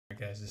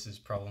guys, this is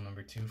problem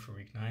number 2 for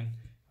week 9,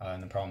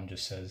 and the problem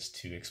just says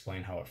to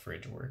explain how a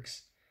fridge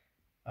works,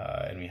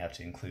 and we have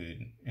to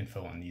include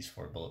info on these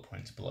 4 bullet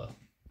points below.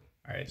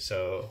 Alright,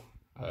 so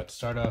to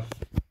start off,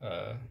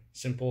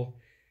 simple,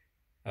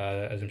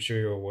 as I'm sure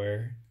you're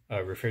aware,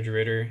 a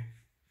refrigerator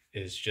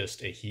is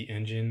just a heat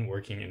engine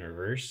working in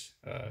reverse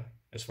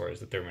as far as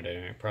the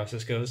thermodynamic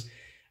process goes.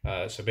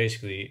 So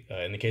basically,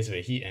 in the case of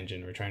a heat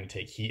engine, we're trying to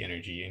take heat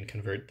energy and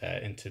convert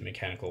that into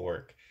mechanical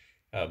work.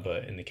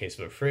 But in the case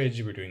of a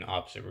fridge, we're doing the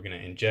opposite. We're going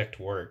to inject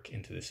work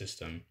into the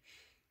system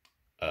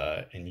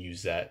and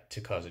use that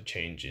to cause a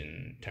change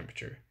in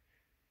temperature.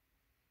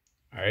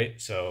 All right,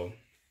 so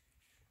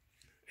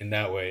in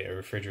that way, a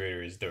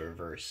refrigerator is the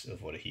reverse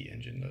of what a heat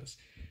engine does.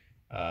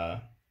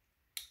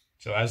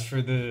 So as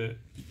for the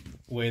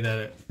way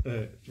that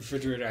a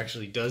refrigerator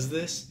actually does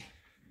this,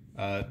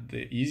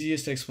 the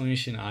easiest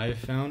explanation I've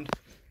found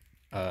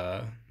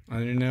on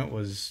the internet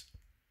was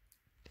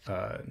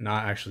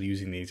not actually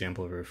using the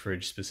example of a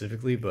fridge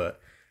specifically,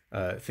 but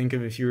think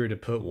of if you were to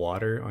put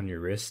water on your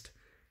wrist,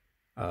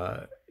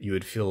 you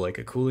would feel like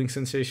a cooling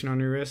sensation on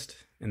your wrist,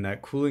 and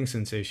that cooling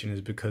sensation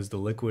is because the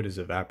liquid is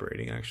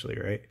evaporating actually,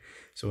 right?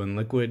 So when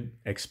liquid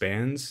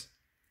expands,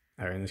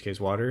 or in this case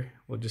water,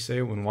 we'll just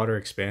say when water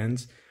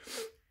expands,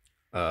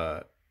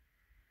 the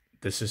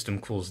system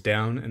cools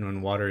down, and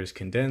when water is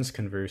condensed,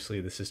 conversely,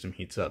 the system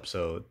heats up.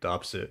 So the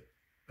opposite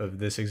of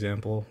this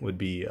example would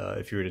be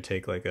if you were to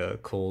take like a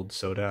cold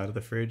soda out of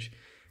the fridge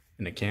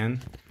in a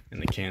can,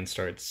 and the can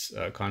starts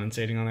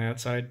condensating on the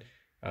outside,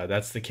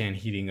 that's the can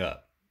heating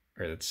up,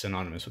 or that's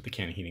synonymous with the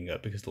can heating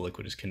up because the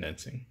liquid is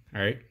condensing.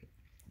 All right.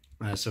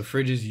 So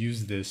fridges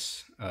use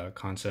this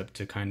concept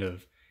to kind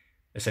of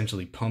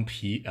essentially pump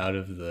heat out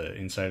of the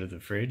inside of the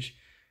fridge.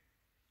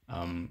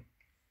 So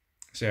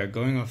yeah,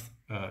 going off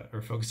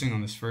or focusing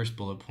on this first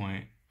bullet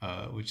point,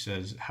 which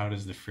says how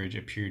does the fridge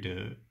appear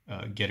to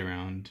get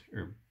around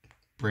or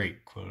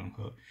break, quote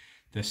unquote,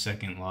 the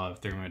second law of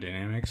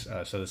thermodynamics.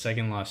 So the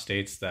second law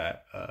states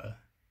that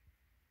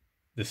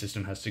the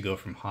system has to go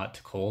from hot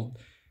to cold,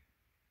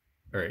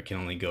 or it can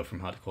only go from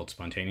hot to cold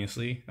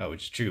spontaneously,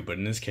 which is true. But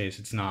in this case,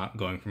 it's not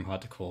going from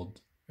hot to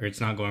cold, or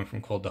it's not going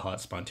from cold to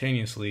hot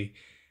spontaneously.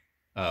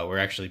 We're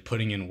actually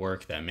putting in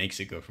work that makes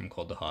it go from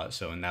cold to hot.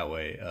 So in that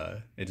way,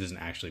 it doesn't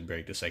actually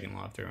break the second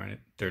law of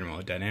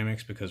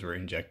thermodynamics because we're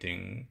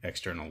injecting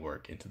external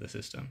work into the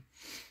system.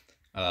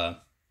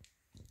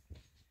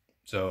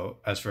 So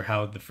as for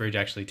how the fridge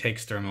actually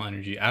takes thermal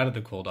energy out of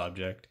the cold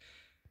object,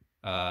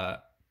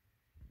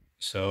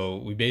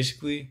 so we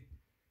basically,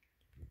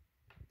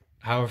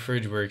 how a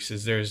fridge works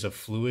is there's a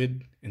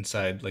fluid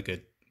inside like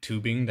a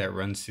tubing that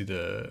runs through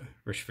the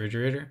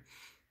refrigerator,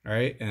 all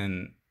right?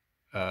 And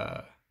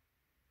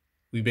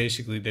we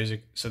basically, there's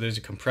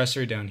a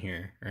compressor down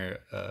here,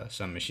 or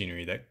some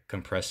machinery that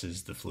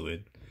compresses the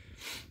fluid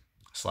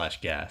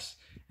 / gas,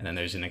 and then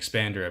there's an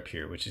expander up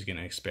here which is going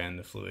to expand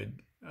the fluid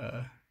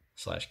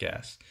 /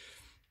 gas.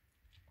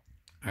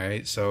 All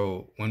right,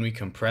 so when we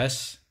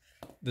compress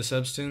the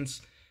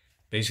substance,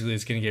 basically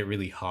it's going to get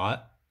really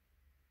hot,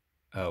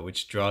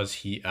 which draws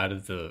heat out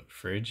of the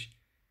fridge.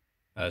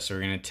 So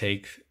we're going to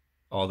take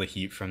all the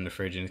heat from the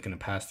fridge and it's going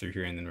to pass through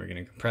here, and then we're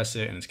going to compress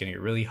it, and it's going to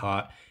get really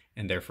hot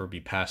and therefore be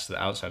passed to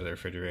the outside of the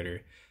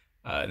refrigerator.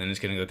 And then it's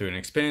going to go through an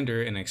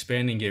expander, and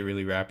expanding it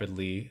really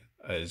rapidly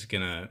is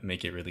going to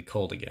make it really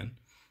cold again.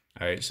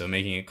 All right, so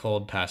making it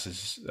cold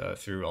passes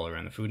through all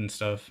around the food and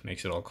stuff,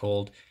 makes it all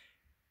cold,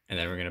 and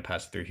then we're going to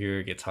pass it through here,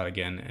 it gets hot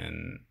again,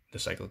 and the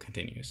cycle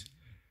continues.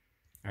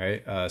 All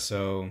right,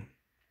 so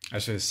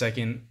as for the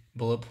second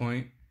bullet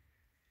point,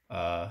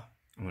 I'm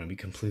going to be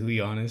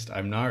completely honest,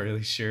 I'm not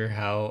really sure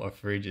how a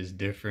fridge is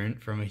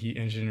different from a heat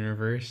engine in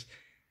reverse.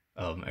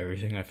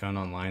 Everything I found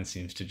online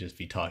seems to just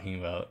be talking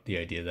about the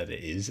idea that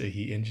it is a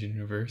heat engine in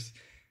reverse.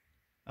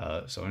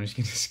 So I'm just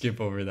going to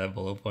skip over that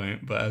bullet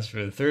point. But as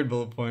for the third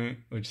bullet point,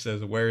 which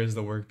says, where is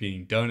the work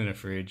being done in a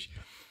fridge?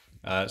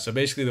 So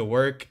basically the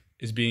work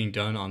is being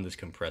done on this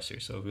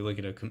compressor. So if we look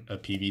at a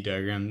PV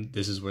diagram,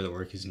 this is where the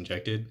work is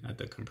injected at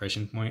the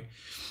compression point.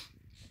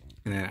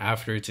 And then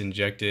after it's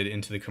injected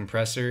into the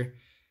compressor,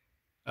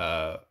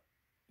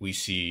 we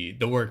see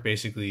the work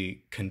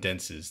basically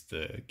condenses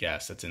the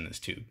gas that's in this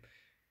tube.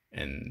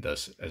 And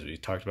thus, as we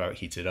talked about,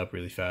 heats it up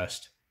really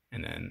fast,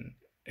 and then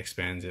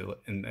expands it,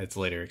 and it's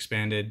later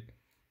expanded,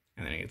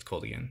 and then it gets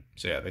cold again.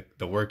 So yeah,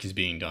 the work is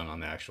being done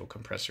on the actual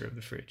compressor of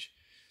the fridge.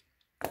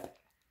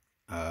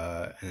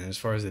 And as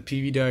far as the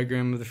PV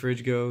diagram of the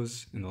fridge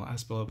goes, in the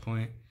last bullet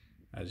point,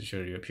 as I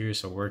showed you up here,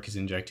 so work is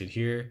injected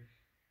here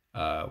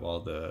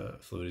while the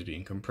fluid is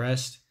being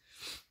compressed,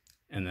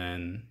 and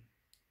then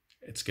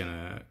it's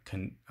gonna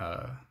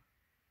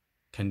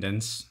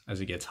condense as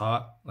it gets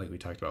hot, like we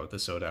talked about with the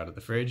soda out of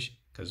the fridge,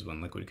 because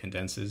when liquid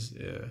condenses,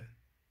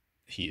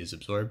 heat is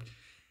absorbed.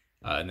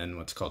 And then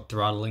what's called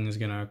throttling is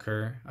going to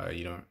occur.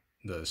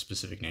 The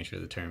specific nature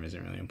of the term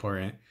isn't really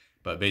important,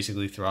 but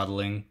basically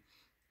throttling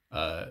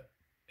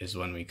is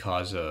when we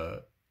cause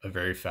a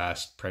very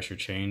fast pressure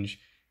change,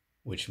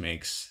 which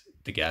makes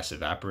the gas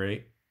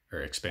evaporate or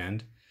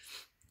expand.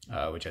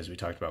 which, as we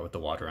talked about with the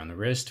water on the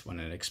wrist, when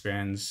it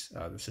expands,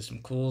 the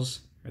system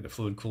cools, or the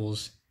fluid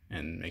cools,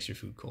 and makes your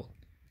food cold.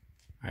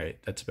 All right,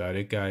 that's about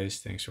it, guys.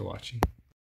 Thanks for watching.